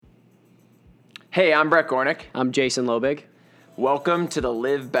Hey, I'm Brett Gornick. I'm Jason Lobig. Welcome to the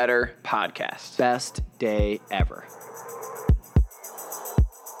Live Better podcast. Best day ever.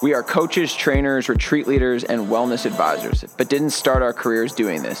 We are coaches, trainers, retreat leaders, and wellness advisors, but didn't start our careers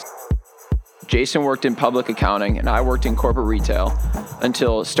doing this. Jason worked in public accounting, and I worked in corporate retail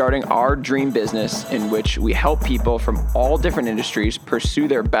until starting our dream business in which we help people from all different industries pursue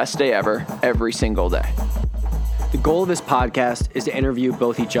their best day ever every single day. The goal of this podcast is to interview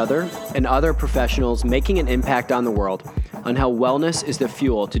both each other and other professionals making an impact on the world on how wellness is the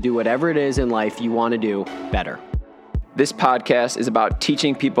fuel to do whatever it is in life you want to do better. This podcast is about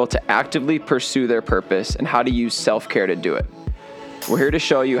teaching people to actively pursue their purpose and how to use self-care to do it. We're here to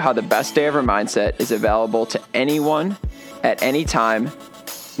show you how the best day ever mindset is available to anyone at any time,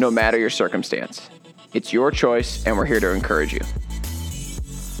 no matter your circumstance. It's your choice, and we're here to encourage you.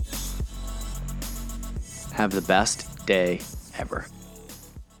 Have the best day ever.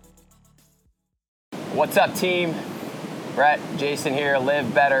 What's up, team? Brett, Jason here,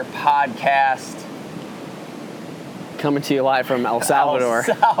 Live Better podcast. Coming to you live from El Salvador. El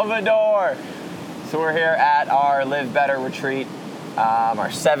Salvador. So we're here at our Live Better retreat,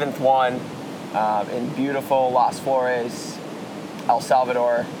 our seventh one in beautiful Las Flores, El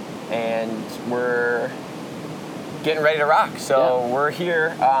Salvador, and we're getting ready to rock. So We're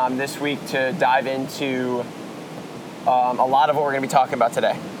here this week to dive into a lot of what we're going to be talking about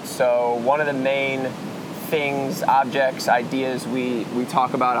today. So one of the main things, objects, ideas we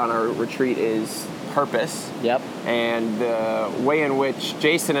talk about on our retreat is purpose. Yep. And the way in which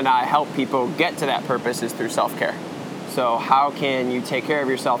Jason and I help people get to that purpose is through self-care. So how can you take care of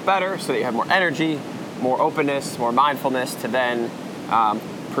yourself better so that you have more energy, more openness, more mindfulness to then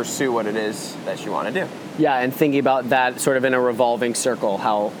pursue what it is that you want to do? Yeah, and thinking about that sort of in a revolving circle,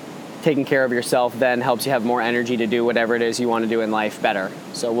 how taking care of yourself then helps you have more energy to do whatever it is you want to do in life better.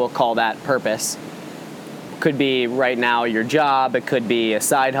 So we'll call that purpose. Could be right now your job, it could be a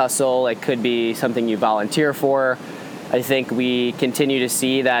side hustle, it could be something you volunteer for. I think we continue to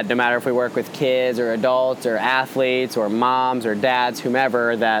see that no matter if we work with kids or adults or athletes or moms or dads,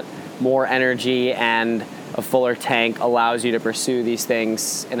 whomever, that more energy and a fuller tank allows you to pursue these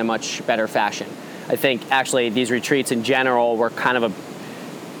things in a much better fashion. I think actually these retreats in general were kind of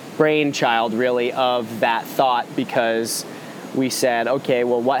a brainchild really of that thought, because we said, okay,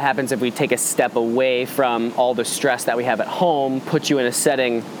 well, what happens if we take a step away from all the stress that we have at home, put you in a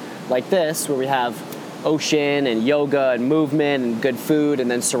setting like this where we have ocean and yoga and movement and good food, and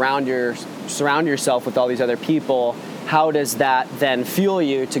then surround yourself with all these other people? How does that then fuel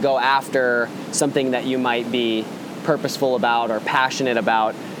you to go after something that you might be purposeful about or passionate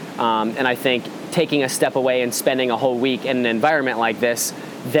about? And I think taking a step away and spending a whole week in an environment like this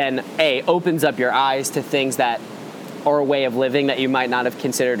then opens up your eyes to things that are a way of living that you might not have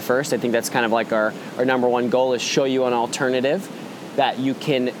considered first. I think that's kind of like our number one goal, is show you an alternative that you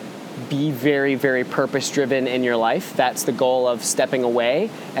can be very, very purpose-driven in your life. That's the goal of stepping away.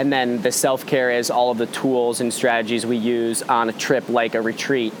 And then the self-care is all of the tools and strategies we use on a trip like a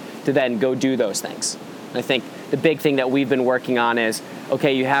retreat to then go do those things. And I think the big thing that we've been working on is,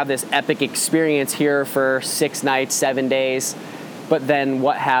 okay, you have this epic experience here for 6 nights, 7 days, but then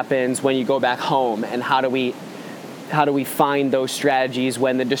what happens when you go back home, and how do we find those strategies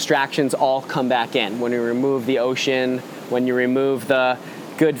when the distractions all come back in? When you remove the ocean, when you remove the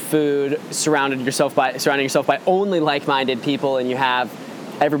good food, surrounding yourself by only like-minded people, and you have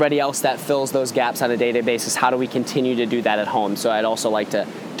everybody else that fills those gaps on a day-to-day basis. How do we continue to do that at home? So I'd also like to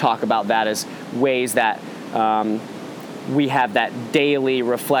talk about that as ways that we have that daily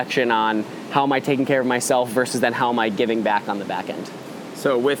reflection on how am I taking care of myself versus then how am I giving back on the back end.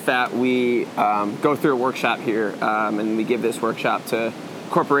 So with that, we go through a workshop here, and we give this workshop to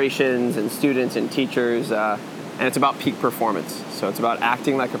corporations and students and teachers, and it's about peak performance. So it's about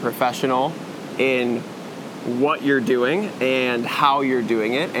acting like a professional in what you're doing and how you're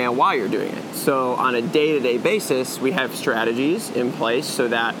doing it and why you're doing it. So on a day-to-day basis, we have strategies in place so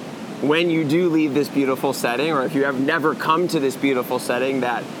that when you do leave this beautiful setting, or if you have never come to this beautiful setting,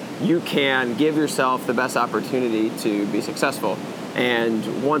 that you can give yourself the best opportunity to be successful.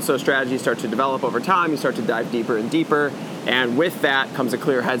 And once those strategies start to develop over time, you start to dive deeper and deeper. And with that comes a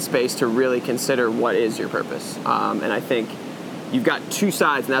clear headspace to really consider what is your purpose. And I think you've got two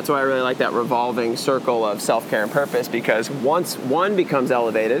sides, and that's why I really like that revolving circle of self-care and purpose, because once one becomes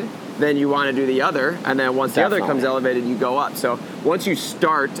elevated, then you want to do the other, and then once the other comes elevated, you go up. So once you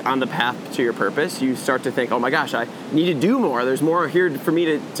start on the path to your purpose, you start to think, oh my gosh, I need to do more. There's more here for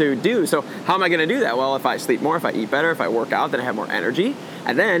me to do. So how am I going to do that? Well, if I sleep more, if I eat better, if I work out, then I have more energy.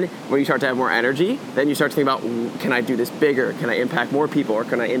 And then when you start to have more energy, then you start to think about, can I do this bigger? Can I impact more people, or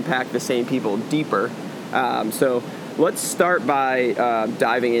can I impact the same people deeper? So let's start by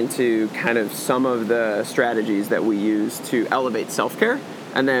diving into kind of some of the strategies that we use to elevate self-care.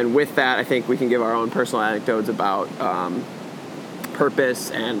 And then with that, I think we can give our own personal anecdotes about purpose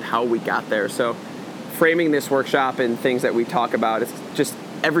and how we got there. So framing this workshop and things that we talk about, it's just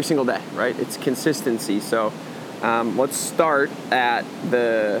every single day, right? It's consistency. So let's start at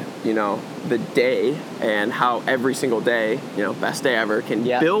the day, and how every single day, best day ever, can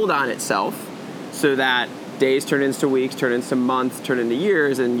build on itself, so that days turn into weeks, turn into months, turn into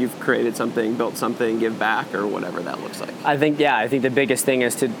years, and you've created something, built something, give back, or whatever that looks like. I think the biggest thing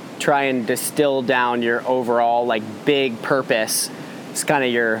is to try and distill down your overall big purpose. It's kind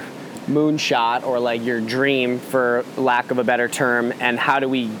of your moonshot, or your dream, for lack of a better term, and how do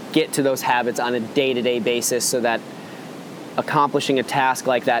we get to those habits on a day-to-day basis so that accomplishing a task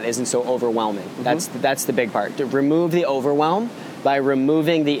like that isn't so overwhelming. Mm-hmm. That's the big part. To remove the overwhelm by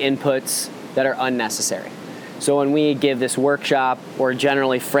removing the inputs that are unnecessary. So when we give this workshop, or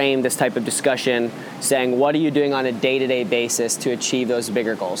generally frame this type of discussion, saying what are you doing on a day-to-day basis to achieve those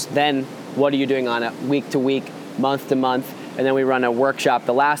bigger goals? Then what are you doing on a week-to-week, month-to-month? And then we run a workshop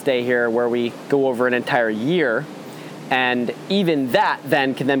the last day here where we go over an entire year. And even that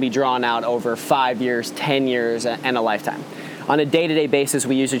then can then be drawn out over 5 years, 10 years, and a lifetime. On a day-to-day basis,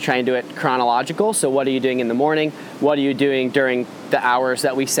 we usually try and do it chronological. So what are you doing in the morning? What are you doing during the hours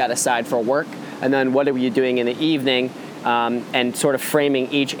that we set aside for work? And then what are you doing in the evening? And sort of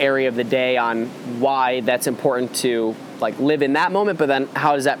framing each area of the day on why that's important to live in that moment, but then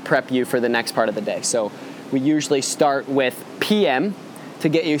how does that prep you for the next part of the day? So we usually start with PM to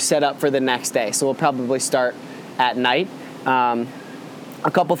get you set up for the next day. So we'll probably start at night. A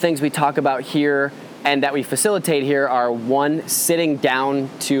couple things we talk about here and that we facilitate here are, one, sitting down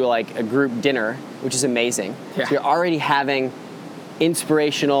to a group dinner, which is amazing. Yeah. So you're already having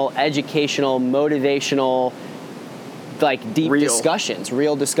inspirational, educational, motivational, deep discussions,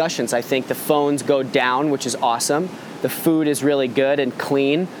 real discussions. I think the phones go down, which is awesome. The food is really good and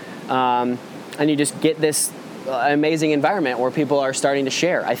clean. And you just get this amazing environment where people are starting to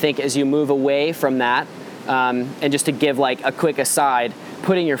share. I think as you move away from that, and just to give a quick aside,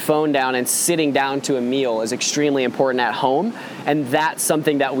 putting your phone down and sitting down to a meal is extremely important at home. And that's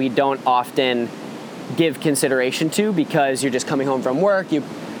something that we don't often give consideration to, because you're just coming home from work, you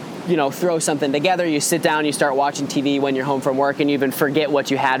throw something together, you sit down, you start watching TV when you're home from work, and you even forget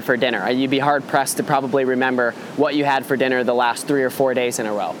what you had for dinner. You'd be hard pressed to probably remember what you had for dinner the last 3 or 4 days in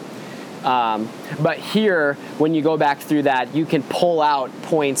a row. But here, when you go back through that, you can pull out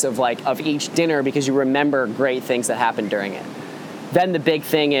points of each dinner because you remember great things that happened during it. Then the big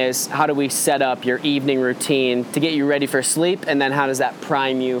thing is, how do we set up your evening routine to get you ready for sleep, and then how does that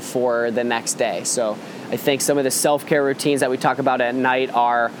prime you for the next day? So I think some of the self-care routines that we talk about at night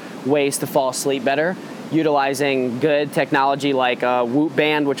are ways to fall asleep better, utilizing good technology like a Whoop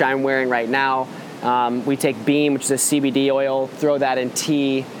band, which I'm wearing right now. We take Beam, which is a CBD oil, throw that in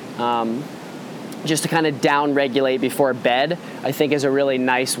tea, just to kind of down-regulate before bed, I think is a really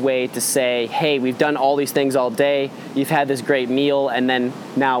nice way to say, hey, we've done all these things all day, you've had this great meal, and then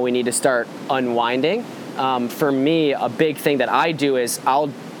now we need to start unwinding. For me, a big thing that I do is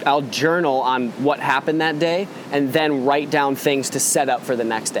I'll journal on what happened that day, and then write down things to set up for the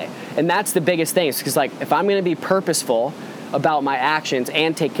next day. And that's the biggest thing, because if I'm going to be purposeful about my actions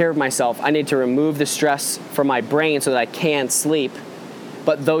and take care of myself, I need to remove the stress from my brain so that I can sleep.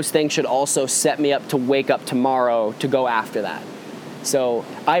 But those things should also set me up to wake up tomorrow to go after that. So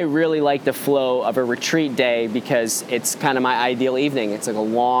I really like the flow of a retreat day because it's kind of my ideal evening. It's a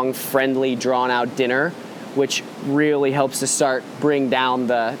long, friendly, drawn-out dinner, which really helps to bring down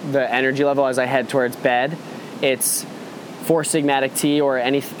the energy level as I head towards bed. It's 4-sigmatic tea, or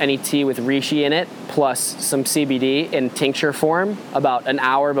any tea with reishi in it, plus some CBD in tincture form about an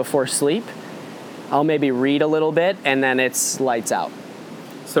hour before sleep. I'll maybe read a little bit, and then it's lights out.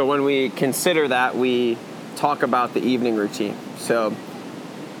 So when we consider that, we talk about the evening routine. So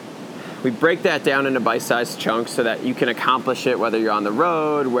we break that down into bite-sized chunks so that you can accomplish it whether you're on the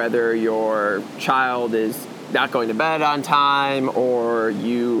road, whether your child is not going to bed on time, or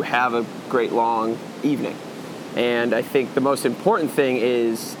you have a great long evening. And I think the most important thing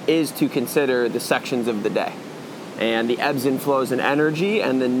is to consider the sections of the day and the ebbs and flows in energy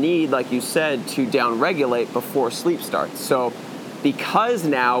and the need, like you said, to down-regulate before sleep starts. So because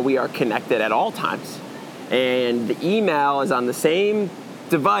now we are connected at all times, and the email is on the same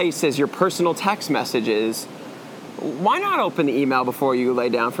device as your personal text messages, why not open the email before you lay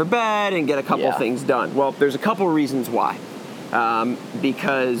down for bed and get a couple things done? Well, there's a couple reasons why.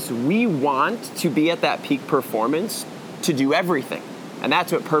 because we want to be at that peak performance to do everything. And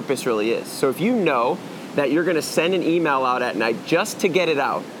that's what purpose really is. So if you know that you're going to send an email out at night just to get it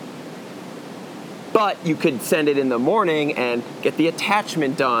out, but you could send it in the morning and get the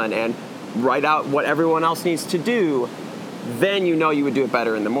attachment done and write out what everyone else needs to do, then you know you would do it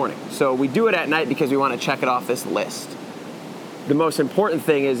better in the morning. So we do it at night because we want to check it off this list. The most important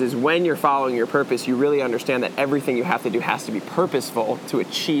thing is when you're following your purpose, you really understand that everything you have to do has to be purposeful to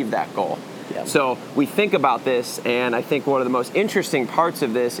achieve that goal. Yep. So we think about this, and I think one of the most interesting parts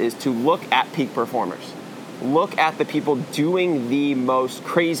of this is to look at peak performers. Look at the people doing the most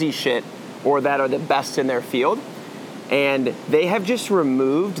crazy shit or that are the best in their field, and they have just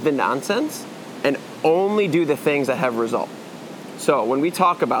removed the nonsense and only do the things that have result. So when we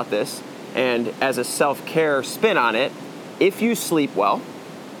talk about this, and as a self-care spin on it, if you sleep well,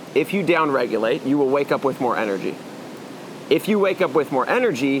 if you downregulate, you will wake up with more energy. If you wake up with more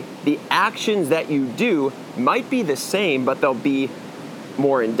energy, the actions that you do might be the same, but they'll be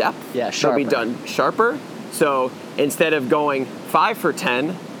more in depth. Yeah, sharper. They'll be done sharper. So instead of going 5 for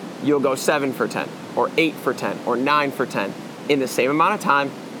 10, you'll go 7 for 10, or 8 for 10, or 9 for 10 in the same amount of time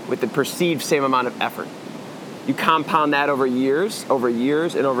with the perceived same amount of effort. You compound that over years,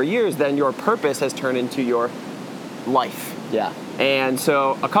 then your purpose has turned into your life. Yeah. And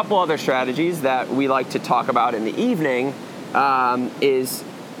so a couple other strategies that we like to talk about in the evening is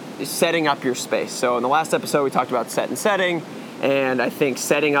setting up your space. So in the last episode, we talked about set and setting, and I think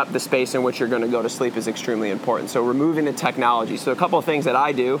setting up the space in which you're going to go to sleep is extremely important. So removing the technology. So a couple of things that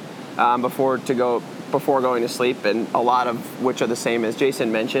I do before going to sleep, and a lot of which are the same as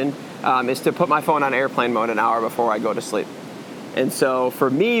Jason mentioned, is to put my phone on airplane mode an hour before I go to sleep. And so for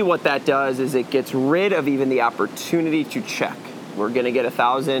me, what that does is it gets rid of even the opportunity to check. We're going to get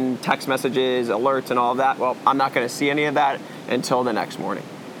 1,000 text messages, alerts, and all of that. Well, I'm not going to see any of that until the next morning.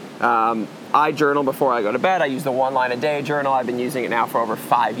 I journal before I go to bed. I use the 1 line a day journal. I've been using it now for over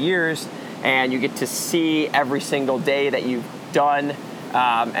 5 years. And you get to see every single day that you've done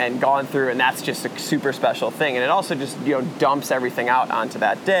and gone through, and that's just a super special thing. And it also just dumps everything out onto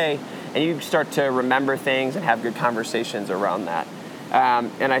that day, and you start to remember things and have good conversations around that.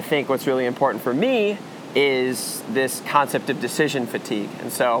 And I think what's really important for me is this concept of decision fatigue.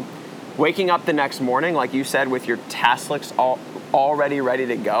 And so waking up the next morning, like you said, with your task list already ready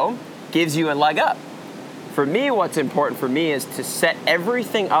to go, gives you a leg up. For me, what's important for me is to set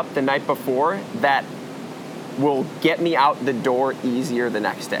everything up the night before that will get me out the door easier the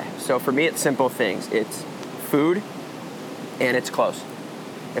next day. So for me, it's simple things. It's food and it's clothes.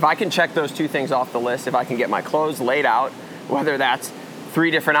 If I can check those two things off the list, if I can get my clothes laid out, whether that's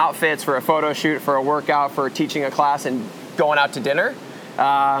 3 different outfits for a photo shoot, for a workout, for teaching a class and going out to dinner,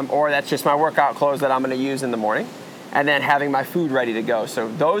 or that's just my workout clothes that I'm going to use in the morning, and then having my food ready to go. So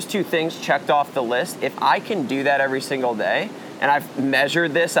those 2 things checked off the list. If I can do that every single day, and I've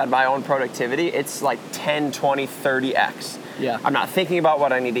measured this on my own productivity, it's like 10, 20, 30x. Yeah. I'm not thinking about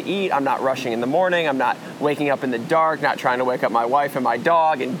what I need to eat. I'm not rushing in the morning. I'm not waking up in the dark, not trying to wake up my wife and my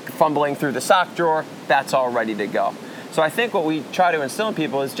dog and fumbling through the sock drawer. That's all ready to go. So I think what we try to instill in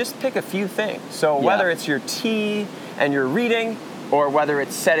people is just pick a few things. So whether it's your tea and your reading, or whether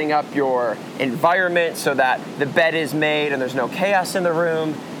it's setting up your environment so that the bed is made and there's no chaos in the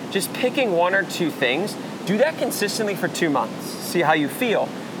room, just picking 1 or 2 things. Do that consistently for 2 months. See how you feel.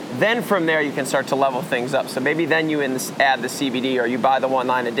 Then from there, you can start to level things up. So maybe then you add the CBD, or you buy the 1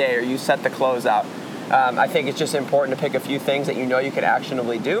 line a day, or you set the clothes out. I think it's just important to pick a few things that you know you can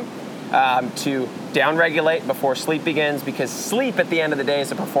actionably do to downregulate before sleep begins, because sleep at the end of the day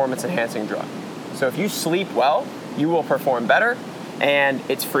is a performance-enhancing drug. So if you sleep well, you will perform better, and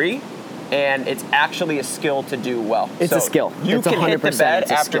it's free, and it's actually a skill to do well. It's a skill. You can hit the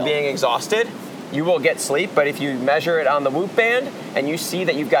bed after being exhausted. You will get sleep, but if you measure it on the Whoop band and you see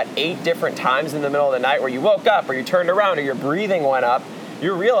that you've got 8 different times in the middle of the night where you woke up, or you turned around, or your breathing went up,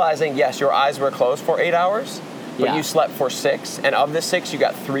 you're realizing, yes, your eyes were closed for 8 hours, but you slept for 6, and of the 6, you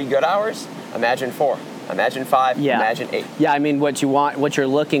got 3 good hours. Imagine 4. Imagine 5. Imagine 8. Yeah, I mean, what you're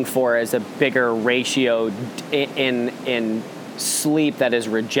looking for is a bigger ratio in sleep that is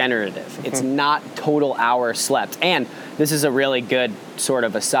regenerative. Mm-hmm. It's not total hours slept. And this is a really good sort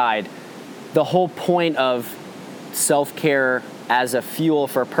of aside. The whole point of self-care as a fuel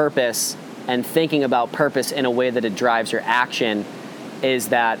for purpose and thinking about purpose in a way that it drives your action is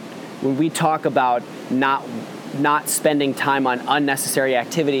that when we talk about not spending time on unnecessary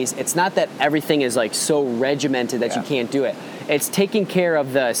activities, it's not that everything is like so regimented that you can't do it. It's taking care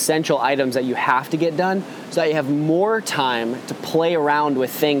of the essential items that you have to get done so that you have more time to play around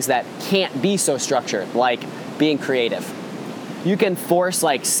with things that can't be so structured, like being creative. you can force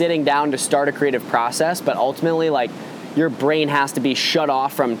like sitting down to start a creative process, but ultimately like your brain has to be shut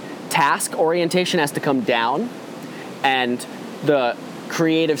off from task orientation, has to come down, and the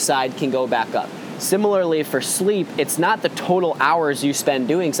creative side can go back up. Similarly for sleep, it's not the total hours you spend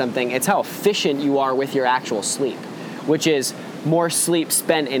doing something, it's how efficient you are with your actual sleep, which is more sleep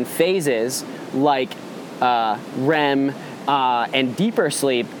spent in phases like REM and deeper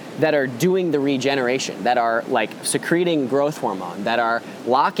sleep that are doing the regeneration, that are like secreting growth hormone, that are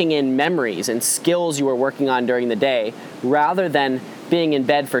locking in memories and skills you were working on during the day, rather than being in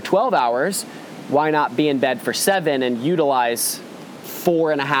bed for 12 hours. Why not be in bed for 7 and utilize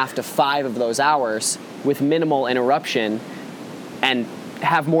 4.5 to 5 of those hours with minimal interruption and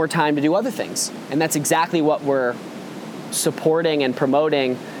have more time to do other things? And that's exactly what we're supporting and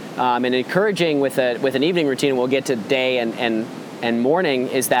promoting and encouraging with an evening routine. We'll get to day and morning,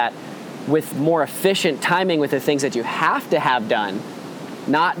 is that with more efficient timing with the things that you have to have done,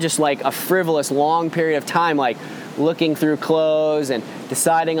 not just like a frivolous long period of time like looking through clothes and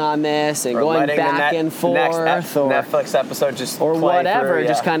deciding on this and going back and forth, or Netflix episode just or whatever, through,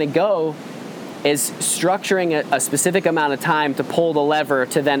 just kind of go, is structuring a specific amount of time to pull the lever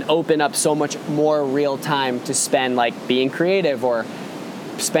to then open up so much more real time to spend like being creative or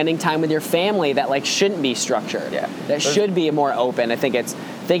spending time with your family that like shouldn't be structured. That should be more open. I think it's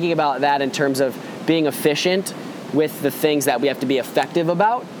thinking about that in terms of being efficient with the things that we have to be effective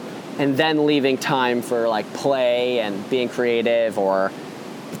about, and then leaving time for like play and being creative or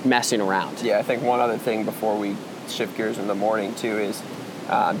messing around. Yeah, I think one other thing before we shift gears in the morning too is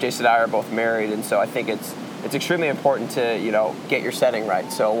Jason and I are both married, and so I think it's extremely important to get your setting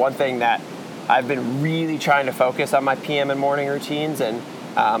right. So one thing that I've been really trying to focus on my PM and morning routines, and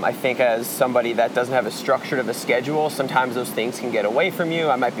I think as somebody that doesn't have as structured of a schedule, sometimes those things can get away from you.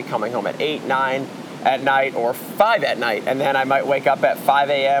 I might be coming home at 8, 9 at night or 5 at night, and then I might wake up at 5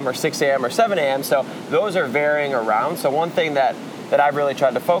 a.m. or 6 a.m. or 7 a.m. So those are varying around. So one thing that I've really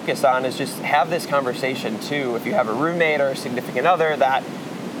tried to focus on is just have this conversation too, if you have a roommate or a significant other, that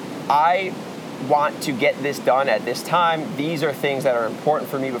I want to get this done at this time. These are things that are important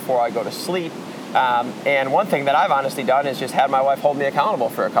for me before I go to sleep. And one thing that I've honestly done is just had my wife hold me accountable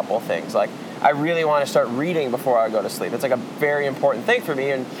for a couple of things. Like, I really want to start reading before I go to sleep. It's like a very important thing for me,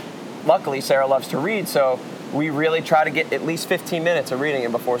 and luckily Sarah loves to read, so we really try to get at least 15 minutes of reading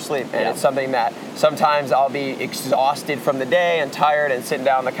before sleep. And it's something that sometimes I'll be exhausted from the day and tired and sitting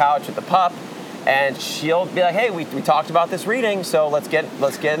down on the couch with the pup, and she'll be like, hey, we talked about this reading, so let's get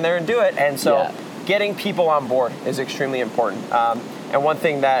in there and do it. And so getting people on board is extremely important. And one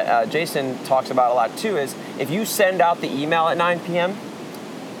thing that Jason talks about a lot too is if you send out the email at 9 p.m.,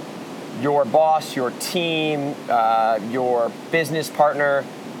 your boss, your team, your business partner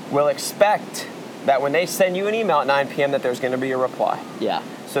will expect that when they send you an email at 9 p.m. that there's going to be a reply. Yeah.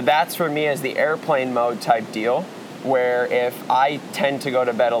 So that's for me as the airplane mode type deal, where if I tend to go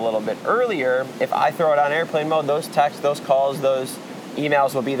to bed a little bit earlier, if I throw it on airplane mode, those texts, those calls, those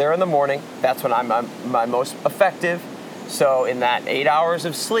emails will be there in the morning. That's when I'm my most effective. So in that 8 hours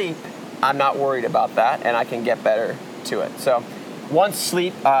of sleep, I'm not worried about that, and I can get better to it. So once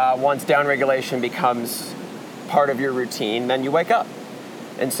sleep, once downregulation becomes part of your routine, then you wake up.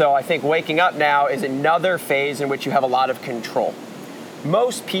 And so I think waking up now is another phase in which you have a lot of control.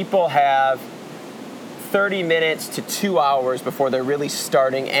 Most people have 30 minutes to 2 hours before they're really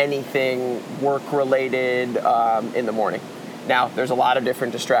starting anything work-related in the morning. Now, there's a lot of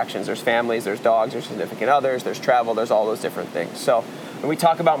different distractions. There's families, there's dogs, there's significant others, there's travel, there's all those different things. So when we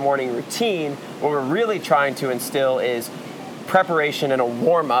talk about morning routine, what we're really trying to instill is preparation and a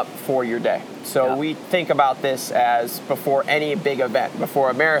warm-up for your day. So we think about this as before any big event, before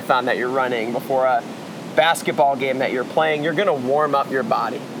a marathon that you're running, before a basketball game that you're playing, you're going to warm up your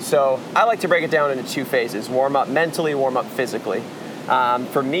body. So I like to break it down into 2 phases: warm up mentally, warm up physically.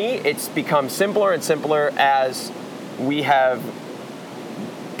 For me, it's become simpler and simpler as we have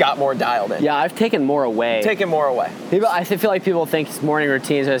got more dialed in. Yeah, I've taken more away. I feel like people think morning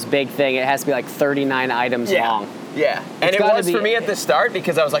routines are this big thing. It has to be like 39 items long. Yeah, and it was for me at the start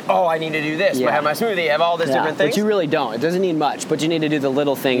because I was like, oh, I need to do this. I have my smoothie, I have all these different things. But you really don't. It doesn't need much, but you need to do the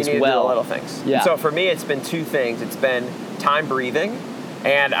little things well. You need to do the little things. Yeah. So for me, it's been 2 things. It's been time breathing,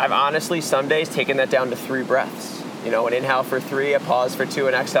 and I've honestly some days taken that down to 3 breaths. An inhale for 3, a pause for 2,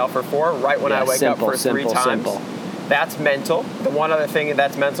 and exhale for 4, right when I wake up for 3 times. Simple. That's mental. The one other thing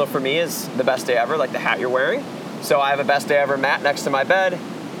that's mental for me is the best day ever, like the hat you're wearing. So I have a best day ever mat next to my bed,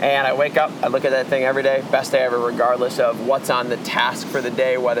 and I wake up, I look at that thing every day, best day ever, regardless of what's on the task for the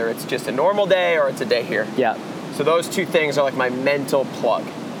day, whether it's just a normal day or it's a day here. Yeah. So those 2 things are like my mental plug.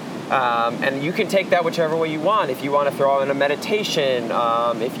 And you can take that whichever way you want. If you want to throw in a meditation,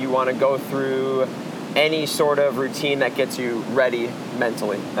 if you want to go through any sort of routine that gets you ready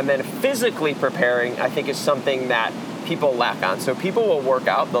mentally. And then physically preparing, I think, is something that people lack on. So people will work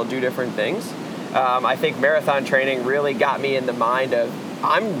out, they'll do different things. I think marathon training really got me in the mind of,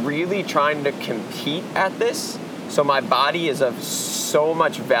 I'm really trying to compete at this, so my body is of so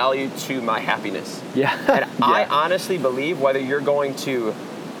much value to my happiness. Yeah. And I honestly believe whether you're going to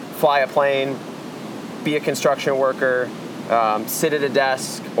fly a plane, be a construction worker, sit at a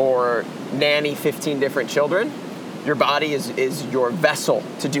desk, or nanny 15 different children, your body is your vessel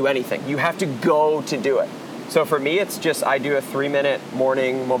to do anything. You have to go to do it. So for me, it's just I do a 3-minute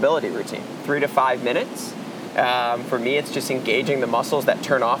morning mobility routine, 3 to 5 minutes. For me, it's just engaging the muscles that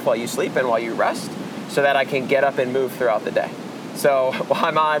turn off while you sleep and while you rest so that I can get up and move throughout the day. So while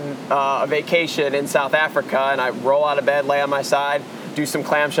I'm on a vacation in South Africa and I roll out of bed, lay on my side, do some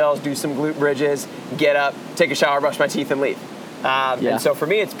clamshells, do some glute bridges, get up, take a shower, brush my teeth, and leave. And so for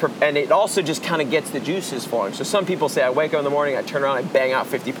me, and it also just kind of gets the juices flowing. So some people say I wake up in the morning, I turn around, I bang out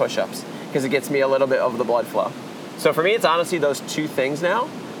 50 push-ups because it gets me a little bit of the blood flow. So for me, it's honestly those two things now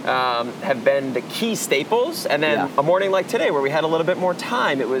have been the key staples. And then a morning like today where we had a little bit more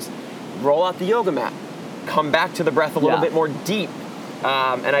time, it was roll out the yoga mat, come back to the breath a little bit more deep.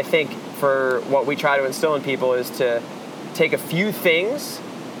 And I think for what we try to instill in people is to take a few things,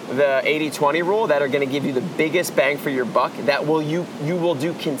 the 80-20 rule, that are going to give you the biggest bang for your buck, that you will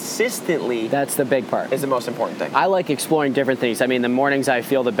do consistently. That's the big part. Is the most important thing. I like exploring different things. I mean, the mornings I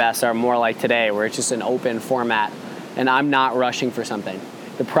feel the best are more like today, where it's just an open format, and I'm not rushing for something.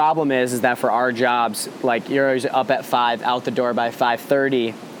 The problem is that for our jobs, like you're always up at 5, out the door by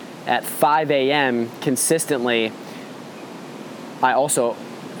 5:30. At 5 a.m. consistently, I also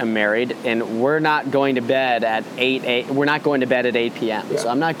am married, and we're not going to bed at 8. We're not going to bed at 8 p.m. Yeah. So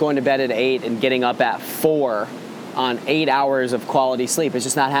I'm not going to bed at 8 and getting up at 4 on 8 hours of quality sleep. It's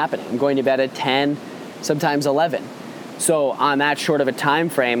just not happening. I'm going to bed at 10, sometimes 11. So on that short of a time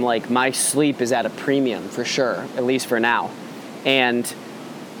frame, like my sleep is at a premium for sure, at least for now. And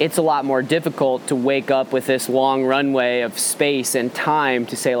it's a lot more difficult to wake up with this long runway of space and time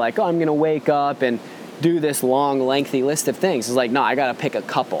to say like, oh, I'm going to wake up and do this long, lengthy list of things. It's like, no, I got to pick a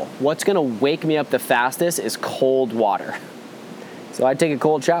couple. What's going to wake me up the fastest is cold water. So I take a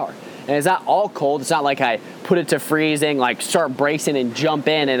cold shower. And it's not all cold. It's not like I put it to freezing, like start bracing and jump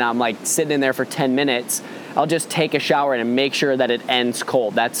in and I'm like sitting in there for 10 minutes. I'll just take a shower and make sure that it ends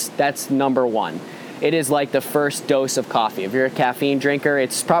cold. That's number one. It is like the first dose of coffee. If you're a caffeine drinker,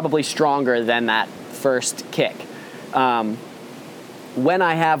 it's probably stronger than that first kick. When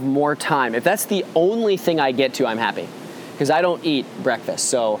I have more time, if that's the only thing I get to, I'm happy. Because I don't eat breakfast,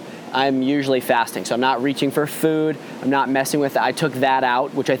 so I'm usually fasting. So I'm not reaching for food. I'm not messing with it. I took that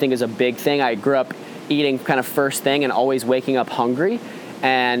out, which I think is a big thing. I grew up eating kind of first thing and always waking up hungry.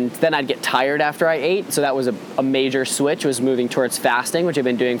 And then I'd get tired after I ate. So that was a major switch, was moving towards fasting, which I've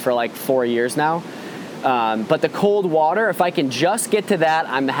been doing for like 4 years now. But the cold water, if I can just get to that,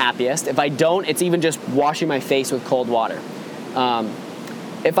 I'm the happiest. If I don't, it's even just washing my face with cold water.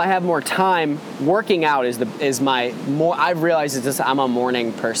 If I have more time, working out I've realized I'm a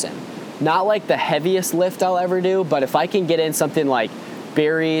morning person. Not like the heaviest lift I'll ever do, but if I can get in something like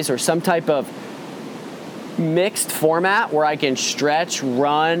berries or some type of mixed format where I can stretch,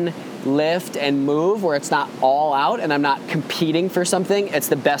 run, lift, and move, where it's not all out and I'm not competing for something, it's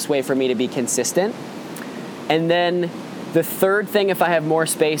the best way for me to be consistent. And then the third thing, if I have more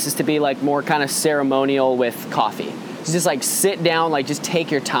space, is to be like more kind of ceremonial with coffee. So just like sit down, like just take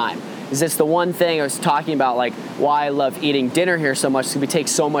your time. Is this the one thing I was talking about, like why I love eating dinner here so much, because we take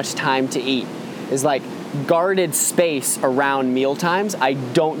so much time to eat, is like guarded space around meal times. I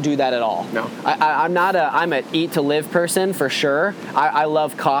don't do that at all. No. I'm an eat to live person for sure. I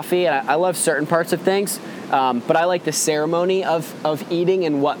love coffee and I love certain parts of things. But I like the ceremony of eating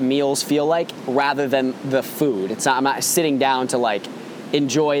and what meals feel like rather than the food. I'm not sitting down to like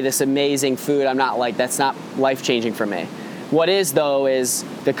enjoy this amazing food. That's not life-changing for me. What is though is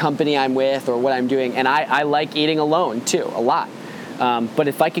the company I'm with or what I'm doing. And I like eating alone too, a lot. But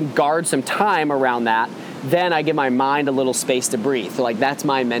if I can guard some time around that, then I give my mind a little space to breathe. So like that's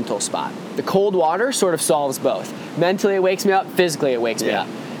my mental spot. The cold water sort of solves both. Mentally it wakes me up, physically it wakes me up.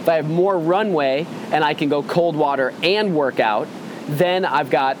 If I have more runway and I can go cold water and work out, then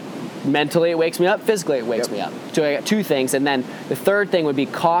I've got mentally it wakes me up, physically it wakes me up. So I got two things. And then the third thing would be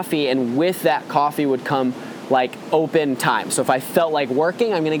coffee, and with that coffee would come like open time. So if I felt like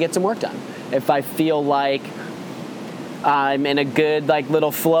working, I'm gonna get some work done. If I feel like I'm in a good like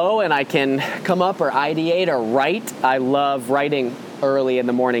little flow and I can come up or ideate or write. I love writing early in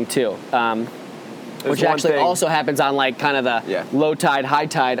the morning too. Which actually also happens on like kind of the low tide, high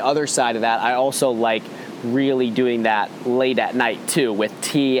tide, other side of that. I also like really doing that late at night too with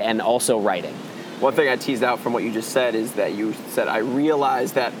tea and also writing. One thing I teased out from what you just said is that you said, I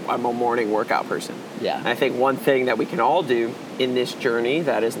realize that I'm a morning workout person. Yeah. And I think one thing that we can all do in this journey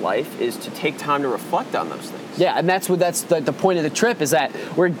that is life is to take time to reflect on those things. Yeah, and that's the point of the trip is that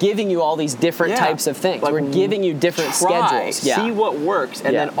we're giving you all these different types of things. Like, we're giving you different schedules. Yeah. See what works,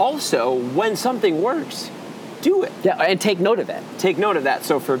 and then also, when something works, do it. Yeah, and take note of it. Take note of that.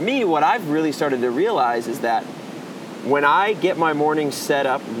 So for me, what I've really started to realize is that when I get my morning set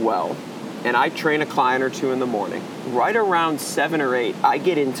up well, and I train a client or two in the morning, right around 7 or 8, I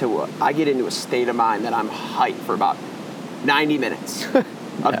get into a state of mind that I'm hyped for about 90 minutes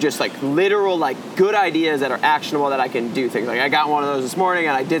of just like literal like good ideas that are actionable that I can do things. Like I got one of those this morning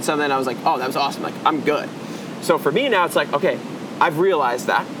and I did something and I was like, oh, that was awesome. Like I'm good. So for me now, it's like, okay, I've realized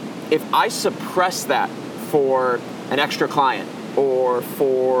that if I suppress that for an extra client or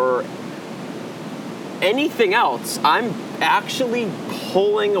for anything else, I'm actually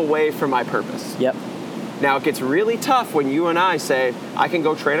pulling away from my purpose. Yep. Now, it gets really tough when you and I say, I can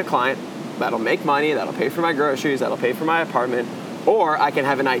go train a client, that'll make money, that'll pay for my groceries, that'll pay for my apartment, or I can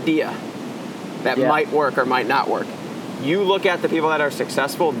have an idea that might work or might not work. You look at the people that are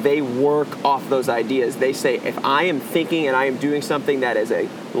successful, they work off those ideas. They say, if I am thinking and I am doing something that is a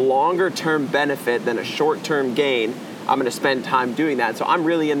longer-term benefit than a short-term gain, I'm going to spend time doing that. So I'm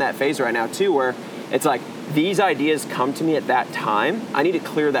really in that phase right now, too, where it's like, these ideas come to me at that time. I need to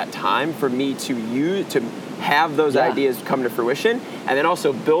clear that time for me to have those ideas come to fruition, and then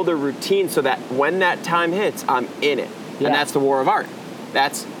also build a routine so that when that time hits, I'm in it. Yeah. And that's the war of art.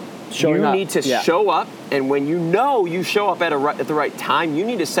 That's showing up. You need to show up, and when you show up at the right time, you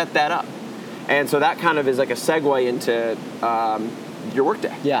need to set that up. And so that kind of is like a segue into your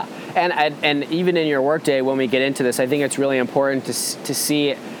workday. Yeah, and even in your workday, when we get into this, I think it's really important to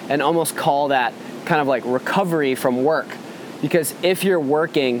see and almost call that kind of like recovery from work, because if you're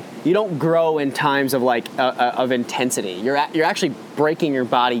working, you don't grow in times of like of intensity. You're actually breaking your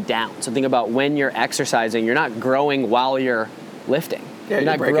body down. So think about when you're exercising, you're not growing while you're lifting. Yeah, you're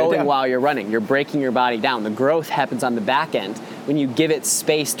not growing while you're running. You're breaking your body down. The growth happens on the back end when you give it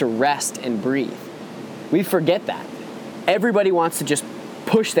space to rest and breathe. We forget that. Everybody wants to just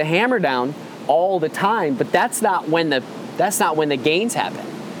push the hammer down all the time, but that's not when the gains happen.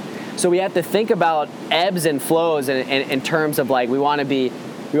 So we have to think about ebbs and flows in terms of like we want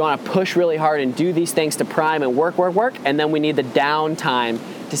to push really hard and do these things to prime and work, and then we need the downtime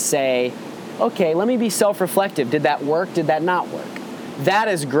to say, okay, let me be self-reflective. Did that work? Did that not work? That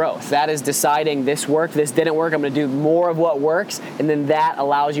is growth. That is deciding this worked, this didn't work. I'm going to do more of what works, and then that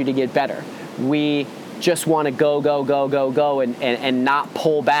allows you to get better. We just want to go and not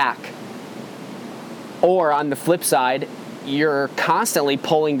pull back. Or on the flip side, you're constantly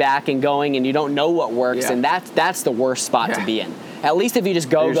pulling back and going, and you don't know what works, and that's the worst spot to be in. At least if you just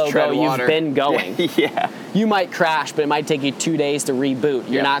go, you've been going. You might crash, but it might take you 2 days to reboot.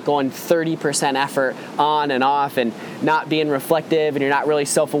 You're not going 30% effort on and off and not being reflective, and you're not really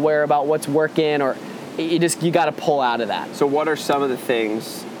self-aware about what's working, or you got to pull out of that. So what are some of the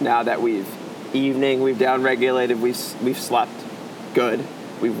things now that we've down-regulated, we've slept good,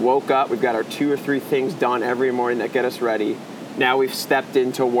 we've woke up, we've got our 2 or 3 things done every morning that get us ready. Now we've stepped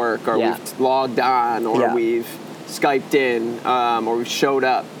into work, or we've logged on, or we've Skyped in, or we've showed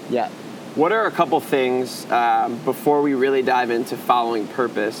up. Yeah. What are a couple things before we really dive into following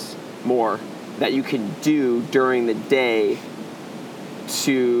purpose more that you can do during the day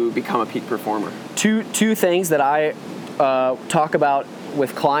to become a peak performer? Two things that I talk about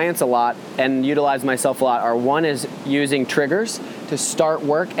with clients a lot and utilize myself a lot are, one is using triggers to start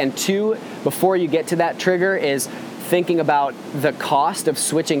work, and 2, before you get to that trigger, is thinking about the cost of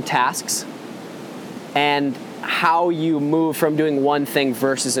switching tasks and how you move from doing one thing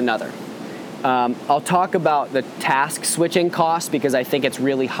versus another. I'll talk about the task switching cost because I think it's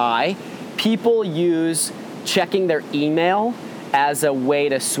really high. People use checking their email as a way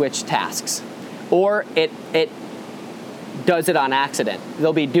to switch tasks, or it does it on accident.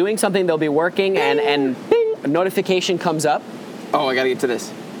 They'll be doing something, they'll be working, and bing, a notification comes up. Oh, I gotta get to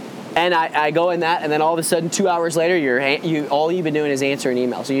this. And I go in that, and then all of a sudden, 2 hours later, all you've been doing is answering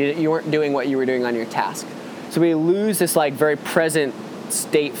emails. So you weren't doing what you were doing on your task. So we lose this like very present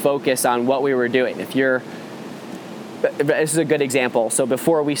state focus on what we were doing. This is a good example. So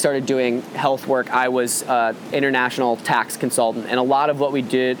before we started doing health work, I was an international tax consultant, and a lot of what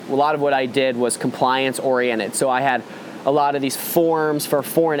I did was compliance oriented. So I had a lot of these forms for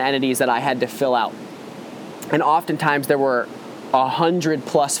foreign entities that I had to fill out. And oftentimes there were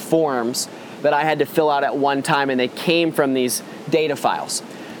 100+ forms that I had to fill out at one time, and they came from these data files.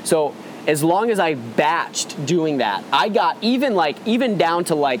 So as long as I batched doing that, I got even down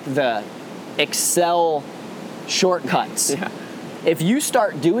to like the Excel shortcuts. Yeah. If you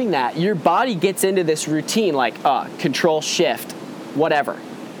start doing that, your body gets into this routine, like Control Shift, whatever,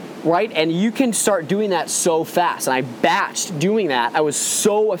 right? And you can start doing that so fast. And I batched doing that. I was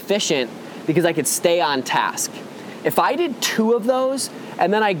so efficient because I could stay on task. If I did 2 of those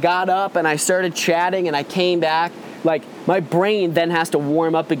and then I got up and I started chatting and I came back, like my brain then has to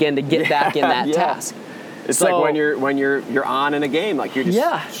warm up again to get back in that task. It's like when you're on in a game, like you're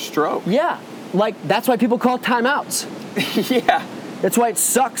just stroke. Yeah, like that's why people call timeouts. Yeah. That's why it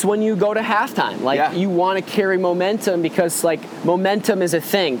sucks when you go to halftime. Like you want to carry momentum because like momentum is a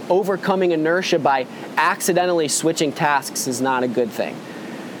thing. Overcoming inertia by accidentally switching tasks is not a good thing.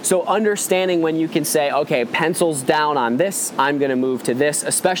 So understanding when you can say, okay, pencils down on this, I'm going to move to this,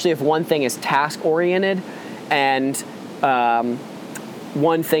 especially if one thing is task oriented and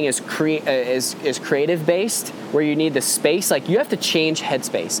one thing is creative based, where you need the space. Like you have to change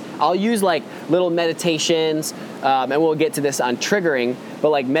headspace. I'll use like little meditations, and we'll get to this on triggering. But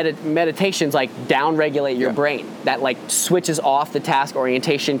like meditations, like down regulate your brain. That like switches off the task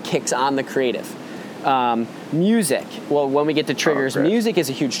orientation, kicks on the creative. Music. Well, when we get to triggers, music is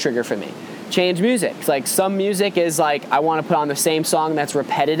a huge trigger for me. Change music. It's like some music is like I want to put on the same song that's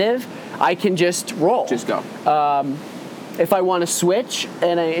repetitive. I can just roll. Just go. If I want to switch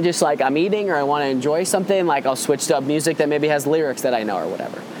and I just like I'm eating or I want to enjoy something, like I'll switch to music that maybe has lyrics that I know or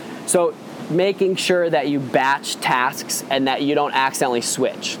whatever. So making sure that you batch tasks and that you don't accidentally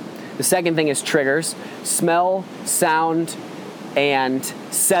switch. The second thing is triggers. Smell, sound, and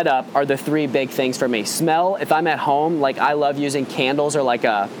setup are the 3 big things for me. Smell, if I'm at home, like I love using candles or like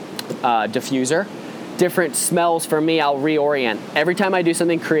a diffuser. Different smells for me, I'll reorient. Every time I do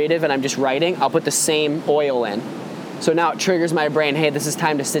something creative and I'm just writing, I'll put the same oil in. So now it triggers my brain, hey, this is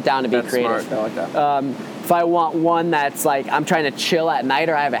time to sit down and be creative. Smart. I like that. If I want one that's like I'm trying to chill at night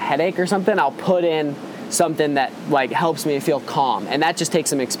or I have a headache or something, I'll put in something that like helps me feel calm. And that just takes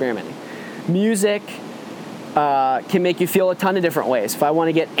some experimenting. Music can make you feel a ton of different ways. If I want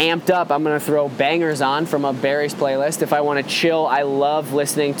to get amped up, I'm going to throw bangers on from a Barry's playlist. If I want to chill, I love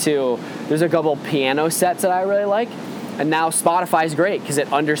listening to, there's a couple piano sets that I really like. And now Spotify's great because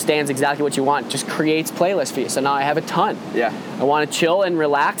it understands exactly what you want. Just creates playlists for you. So now I have a ton. Yeah. I want to chill and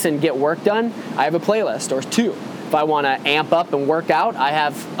relax and get work done. I have a playlist or 2. If I want to amp up and work out, I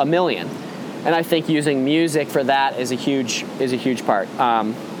have a million. And I think using music for that is a huge part.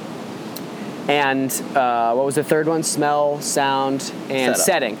 And what was the third one? Smell, sound, and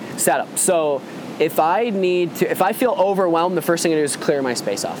setup. So if I feel overwhelmed, the first thing I do is clear my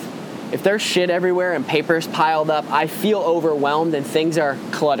space off. If there's shit everywhere and paper's piled up, I feel overwhelmed and things are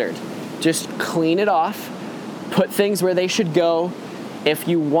cluttered. Just clean it off, put things where they should go. If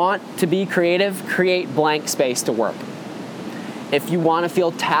you want to be creative, create blank space to work. If you want to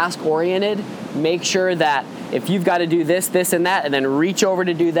feel task-oriented, make sure that if you've got to do this, this, and that, and then reach over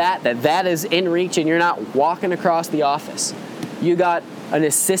to do that is in reach and you're not walking across the office. You got an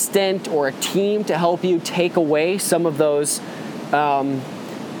assistant or a team to help you take away some of those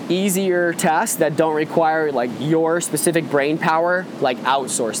easier tasks that don't require like your specific brain power, like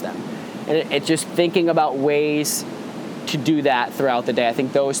outsource them. And it's just thinking about ways to do that throughout the day. I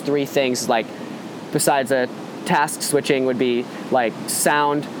think those 3 things, like besides a task switching, would be like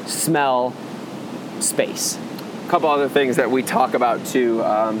sound, smell, space. A couple other things that we talk about too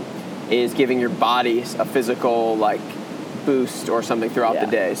is giving your body a physical like boost or something throughout the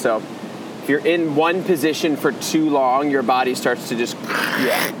day. So if you're in one position for too long, your body starts to just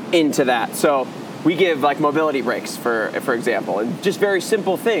into that. So we give like mobility breaks for example, and just very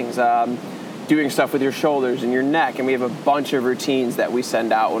simple things. Doing stuff with your shoulders and your neck, and we have a bunch of routines that we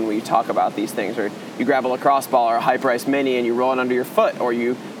send out when we talk about these things. Or you grab a lacrosse ball or a Hyperice Mini and you roll it under your foot, or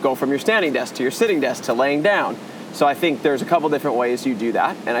you go from your standing desk to your sitting desk to laying down. So I think there's a couple different ways you do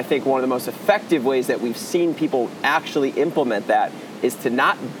that, and I think one of the most effective ways that we've seen people actually implement that is to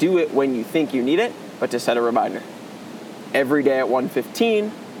not do it when you think you need it, but to set a reminder. Every day at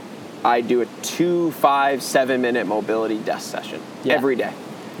 1:15, I do a 2, 5, 7-minute mobility desk session every day.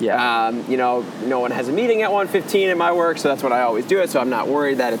 Yeah. No one has a meeting at 1:15 at my work, so that's when I always do it, so I'm not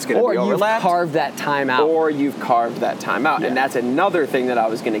worried that it's going to be overlapped. Or you've carved that time out. Yeah. And that's another thing that I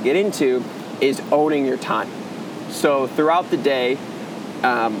was going to get into is owning your time. So throughout the day,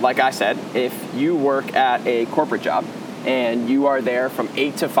 like I said, if you work at a corporate job and you are there from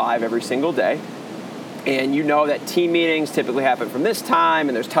 8 to 5 every single day, and you know that team meetings typically happen from this time,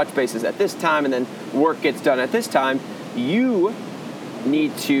 and there's touch bases at this time, and then work gets done at this time, You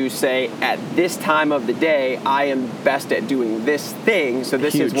need to say, at this time of the day, I am best at doing this thing, so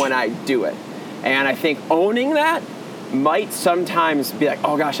this is when I do it. And I think owning that might sometimes be like,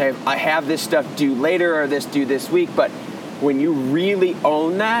 oh gosh, I have this stuff due later or this due this week, but when you really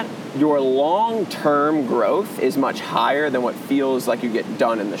own that, your long-term growth is much higher than what feels like you get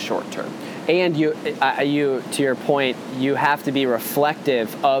done in the short term. And you, to your point, you have to be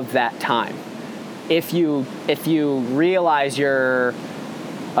reflective of that time. If you realize you're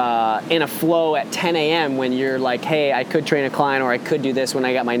in a flow at 10 a.m. when you're like, hey, I could train a client or I could do this when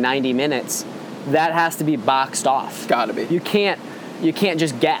I got my 90 minutes, that has to be boxed off. Gotta be. You can't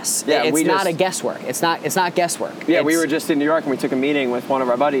just guess. Yeah, it's not a guesswork. It's not guesswork. Yeah, we were just in New York and we took a meeting with one of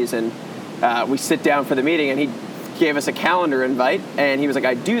our buddies, and we sit down for the meeting and he gave us a calendar invite and he was like,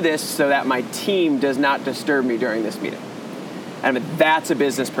 I do this so that my team does not disturb me during this meeting. And that's a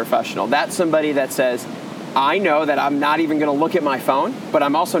business professional. That's somebody that says, I know that I'm not even going to look at my phone, but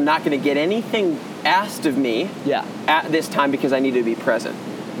I'm also not going to get anything asked of me at this time because I need to be present.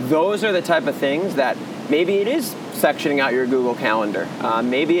 Those are the type of things that maybe it is sectioning out your Google Calendar.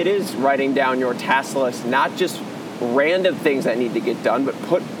 Maybe it is writing down your task list, not just random things that need to get done, but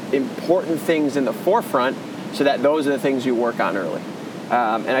put important things in the forefront so that those are the things you work on early.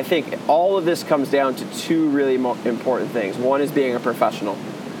 And I think all of this comes down to two really important things. One is being a professional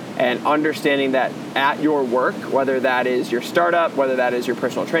and understanding that at your work, whether that is your startup, whether that is your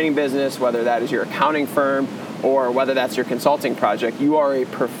personal training business, whether that is your accounting firm, or whether that's your consulting project, you are a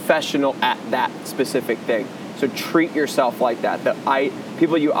professional at that specific thing. So treat yourself like that.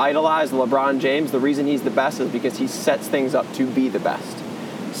 People you idolize, LeBron James, the reason he's the best is because he sets things up to be the best.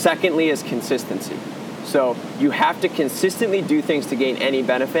 Secondly is consistency. So you have to consistently do things to gain any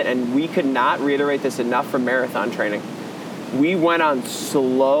benefit, and we could not reiterate this enough from marathon training. We went on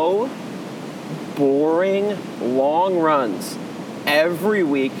slow, boring, long runs every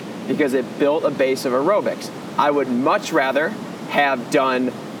week because it built a base of aerobics. I would much rather have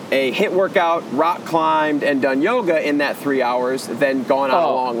done a HIIT workout, rock climbed, and done yoga in that 3 hours than gone on a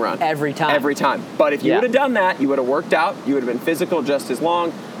long run. Every time. Every time. But if you would have done that, you would have worked out, you would have been physical just as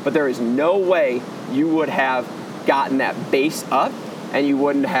long, but there is no way you would have gotten that base up and you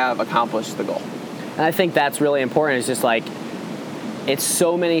wouldn't have accomplished the goal. And I think that's really important. It's just like, it's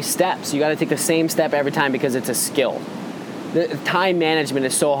so many steps. You got to take the same step every time because it's a skill. The time management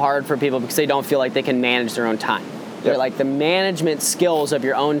is so hard for people because they don't feel like they can manage their own time. They're like, the management skills of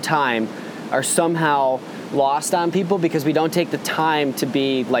your own time are somehow lost on people because we don't take the time to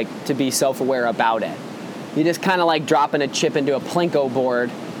be self-aware about it. You just kind of like dropping a chip into a Plinko board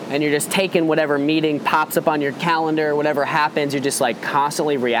and you're just taking whatever meeting pops up on your calendar, whatever happens, you're just like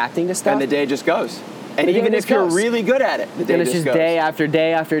constantly reacting to stuff. And the day just goes. And even if you're really good at it, the day just goes. And it's just day after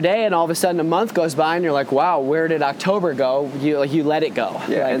day after day, and all of a sudden a month goes by and you're like, wow, where did October go? You let it go.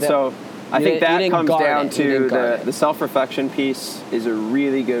 Yeah, like and so I think that comes down to the self-reflection piece is a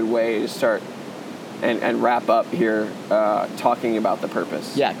really good way to start and wrap up here talking about the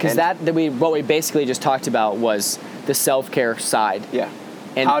purpose. Yeah, because what we basically just talked about was the self-care side. Yeah,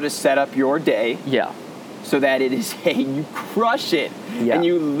 and how to set up your day. Yeah. So that it is, hey, you crush it. Yeah. And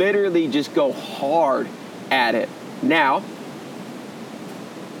you literally just go hard at it. Now,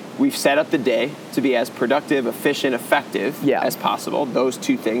 we've set up the day to be as productive, efficient, effective as possible. Those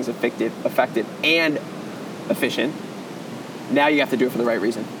two things, effective and efficient. Now you have to do it for the right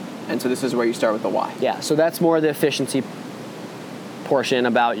reason. And so this is where you start with the why. Yeah, so that's more the efficiency portion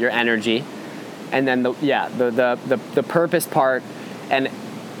about your energy. And then the purpose part. And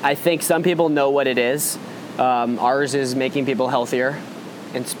I think some people know what it is. Ours is making people healthier,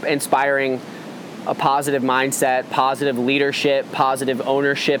 inspiring a positive mindset, positive leadership, positive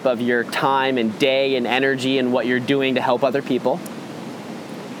ownership of your time and day and energy and what you're doing to help other people.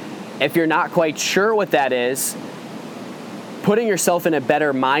 If you're not quite sure what that is, putting yourself in a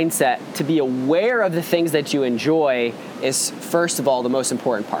better mindset to be aware of the things that you enjoy is, first of all, the most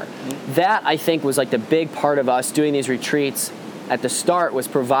important part. Mm-hmm. That, I think, was like the big part of us doing these retreats at the start, was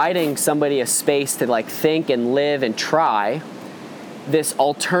providing somebody a space to like think and live and try this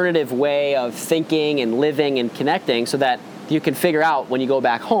alternative way of thinking and living and connecting so that you can figure out when you go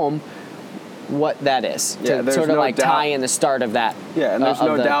back home what that is. Yeah, to sort of like tie in the start of that. Yeah, and there's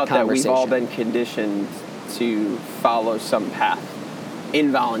no doubt that we've all been conditioned to follow some path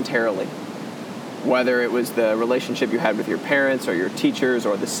involuntarily. Whether it was the relationship you had with your parents or your teachers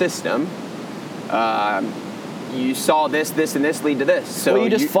or the system, you saw this, and this lead to this. So you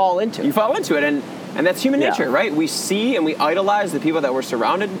just fall into it. You fall into it, and that's human nature, right? We see and we idolize the people that we're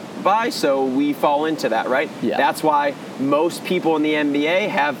surrounded by, so we fall into that, right? Yeah. That's why most people in the NBA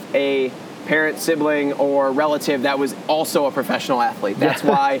have a parent, sibling, or relative that was also a professional athlete. That's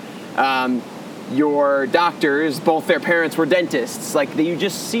why your doctors, both their parents were dentists. Like, you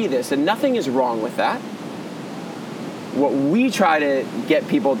just see this, and nothing is wrong with that. What we try to get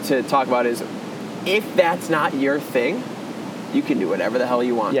people to talk about is, if that's not your thing, you can do whatever the hell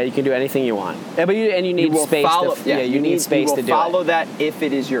you want. Yeah, you can do anything you want. Yeah, but you need space. You need space to do it. You will follow that if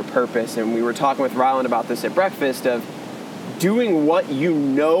it is your purpose. And we were talking with Ryland about this at breakfast, of doing what you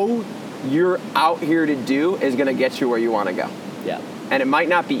know you're out here to do is going to get you where you want to go. Yeah. And it might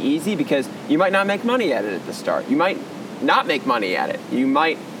not be easy, because you might not make money at it at the start. You might not make money at it. You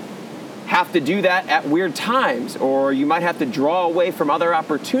might have to do that at weird times, or you might have to draw away from other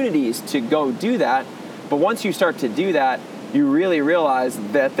opportunities to go do that. But once you start to do that, you really realize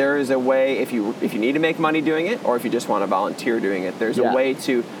that there is a way, if you need to make money doing it, or if you just want to volunteer doing it, there's a way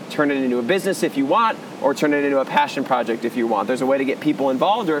to turn it into a business if you want, or turn it into a passion project if you want. There's a way to get people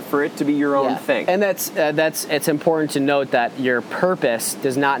involved, or for it to be your own thing. And it's important to note that your purpose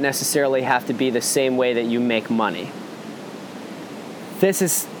does not necessarily have to be the same way that you make money.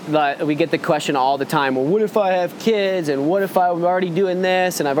 We get the question all the time, well, what if I have kids, and what if I'm already doing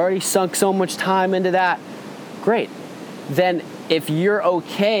this, and I've already sunk so much time into that? Great. Then if you're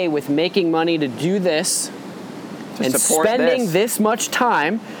okay with making money to do this and spending this much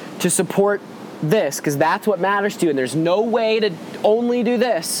time to support this, because that's what matters to you, and there's no way to only do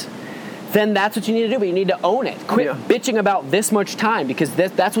this, then that's what you need to do. But you need to own it. Quit bitching about this much time, because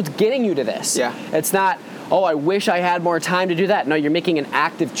that's what's getting you to this. Yeah. It's not, oh, I wish I had more time to do that. No, you're making an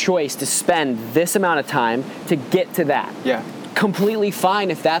active choice to spend this amount of time to get to that. Yeah. Completely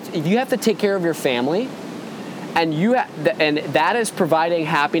fine if you have to take care of your family, and and that is providing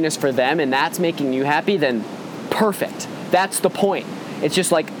happiness for them, and that's making you happy, then perfect. That's the point. It's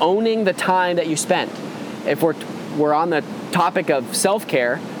just like owning the time that you spend. If we're on the topic of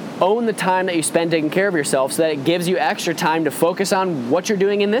self-care, own the time that you spend taking care of yourself, so that it gives you extra time to focus on what you're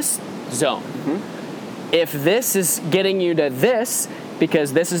doing in this zone. Mm-hmm. If this is getting you to this,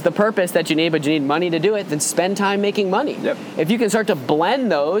 because this is the purpose that you need, but you need money to do it, then spend time making money. Yep. If you can start to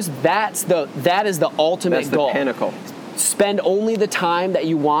blend those, that is the ultimate goal. That's the pinnacle. Spend only the time that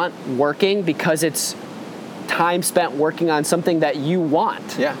you want working, because it's time spent working on something that you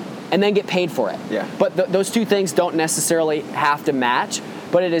want. Yeah. And then get paid for it. Yeah. But those two things don't necessarily have to match,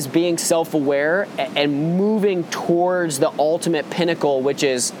 but it is being self-aware and moving towards the ultimate pinnacle, which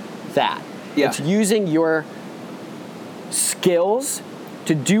is that. Yeah. It's using your skills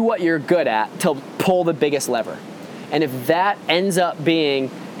to do what you're good at, to pull the biggest lever. And if that ends up being,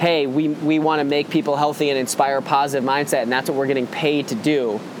 hey, we want to make people healthy and inspire a positive mindset, and that's what we're getting paid to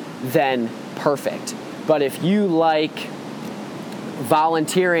do, then perfect. But if you like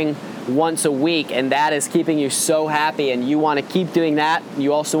volunteering once a week, and that is keeping you so happy, and you want to keep doing that,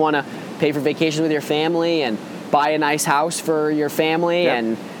 you also want to pay for vacations with your family and buy a nice house for your family,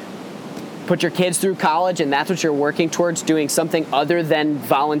 and put your kids through college, and that's what you're working towards, doing something other than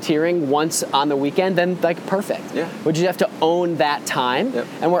volunteering once on the weekend, then like perfect. Yeah. But you have to own that time. Yep.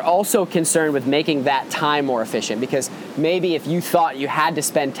 And we're also concerned with making that time more efficient, because maybe if you thought you had to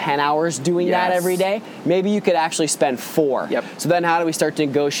spend 10 hours doing that every day, maybe you could actually spend 4. Yep. So then how do we start to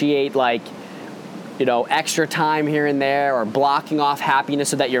negotiate extra time here and there, or blocking off happiness,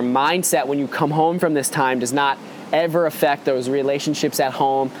 so that your mindset when you come home from this time does not ever affect those relationships at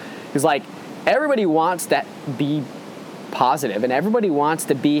home? Because everybody wants to be positive, and everybody wants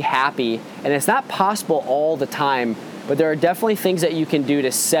to be happy, and it's not possible all the time, but there are definitely things that you can do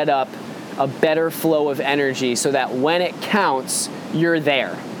to set up a better flow of energy, so that when it counts, you're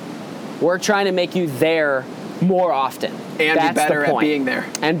there. We're trying to make you there more often. And that's be better the point. at being there.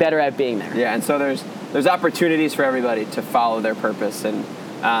 And better at being there. Yeah, and so there's opportunities for everybody to follow their purpose, and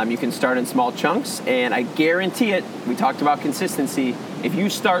you can start in small chunks, and I guarantee it, we talked about consistency, if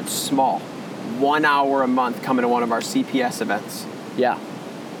you start small, 1 hour a month coming to one of our CPS events. Yeah.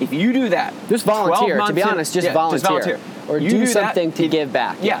 If you do that, just volunteer. To be honest, just volunteer. Or do something to give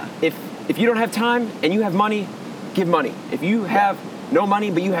back. Yeah. If you don't have time and you have money, give money. If you have no money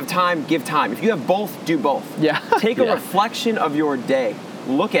but you have time, give time. If you have both, do both. Yeah. Take a reflection of your day.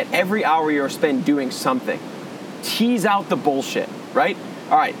 Look at every hour you're spent doing something. Tease out the bullshit, right?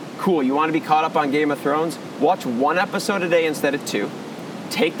 All right, cool. You want to be caught up on Game of Thrones? Watch 1 episode a day instead of 2.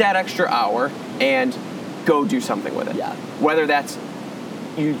 Take that extra hour and go do something with it. Yeah. Whether that's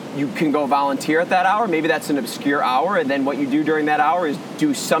you can go volunteer at that hour, maybe that's an obscure hour, and then what you do during that hour is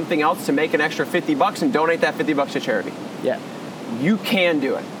do something else to make an extra $50 and donate that $50 to charity. Yeah. You can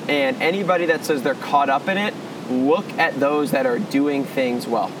do it. And anybody that says they're caught up in it, look at those that are doing things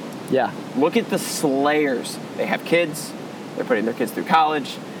well. Yeah. Look at the slayers. They have kids. They're putting their kids through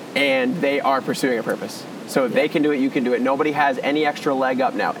college. and they are pursuing a purpose. So if they can do it, you can do it. Nobody has any extra leg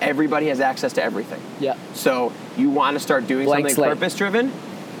up now. Everybody has access to everything. Yeah. So you want to start doing Blank something slate. purpose-driven,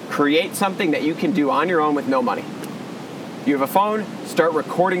 create something that you can do on your own with no money. You have a phone, start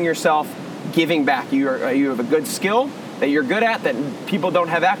recording yourself giving back. You have a good skill that you're good at that people don't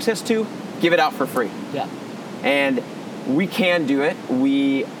have access to, give it out for free. Yeah. And we can do it.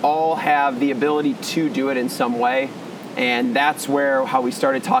 We all have the ability to do it in some way. And that's how we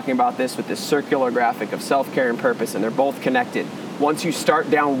started talking about this with this circular graphic of self-care and purpose, and they're both connected. Once you start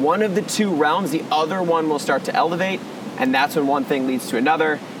down one of the two realms, the other one will start to elevate, and that's when one thing leads to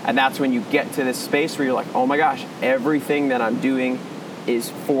another, and that's when you get to this space where you're like, oh my gosh, everything that I'm doing is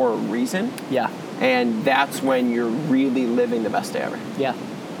for a reason. Yeah. And that's when you're really living the best day ever. Yeah.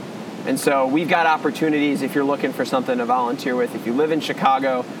 And so we've got opportunities if you're looking for something to volunteer with. If you live in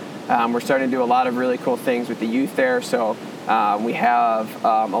Chicago, we're starting to do a lot of really cool things with the youth there. So we have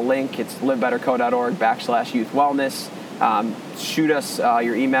a link. It's livebetterco.org/youth wellness. Shoot us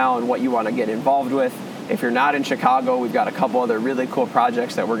your email and what you want to get involved with. If you're not in Chicago, we've got a couple other really cool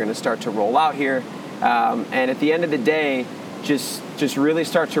projects that we're going to start to roll out here. And at the end of the day, just really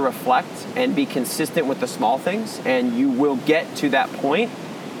start to reflect and be consistent with the small things, and you will get to that point.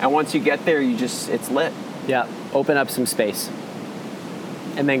 And once you get there, it's lit. Yeah. Open up some space.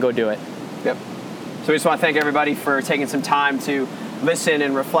 And then go do it. Yep. So we just want to thank everybody for taking some time to listen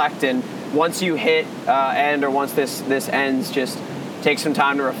and reflect. And once you hit end, or once this ends, just take some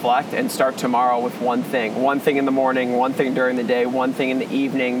time to reflect and start tomorrow with one thing. One thing in the morning, one thing during the day, one thing in the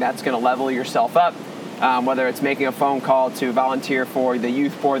evening that's going to level yourself up. Whether it's making a phone call to volunteer for the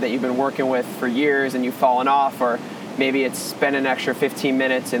youth board that you've been working with for years and you've fallen off, or maybe it's spend an extra 15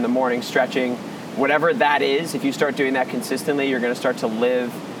 minutes in the morning stretching. Whatever that is, if you start doing that consistently, you're going to start to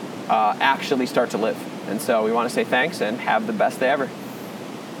live, actually start to live. And so we want to say thanks and have the best day ever.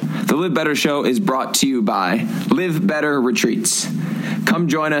 The Live Better Show is brought to you by Live Better Retreats. Come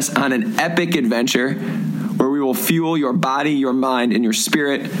join us on an epic adventure where we will fuel your body, your mind, and your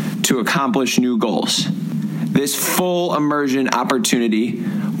spirit to accomplish new goals. This full immersion opportunity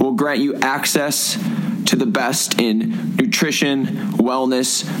will grant you access to the best in nutrition,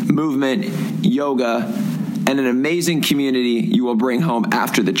 wellness, movement, yoga, and an amazing community you will bring home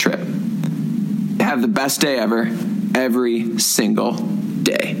after the trip. Have the best day ever, every single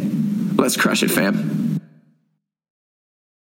day. Let's crush it, fam.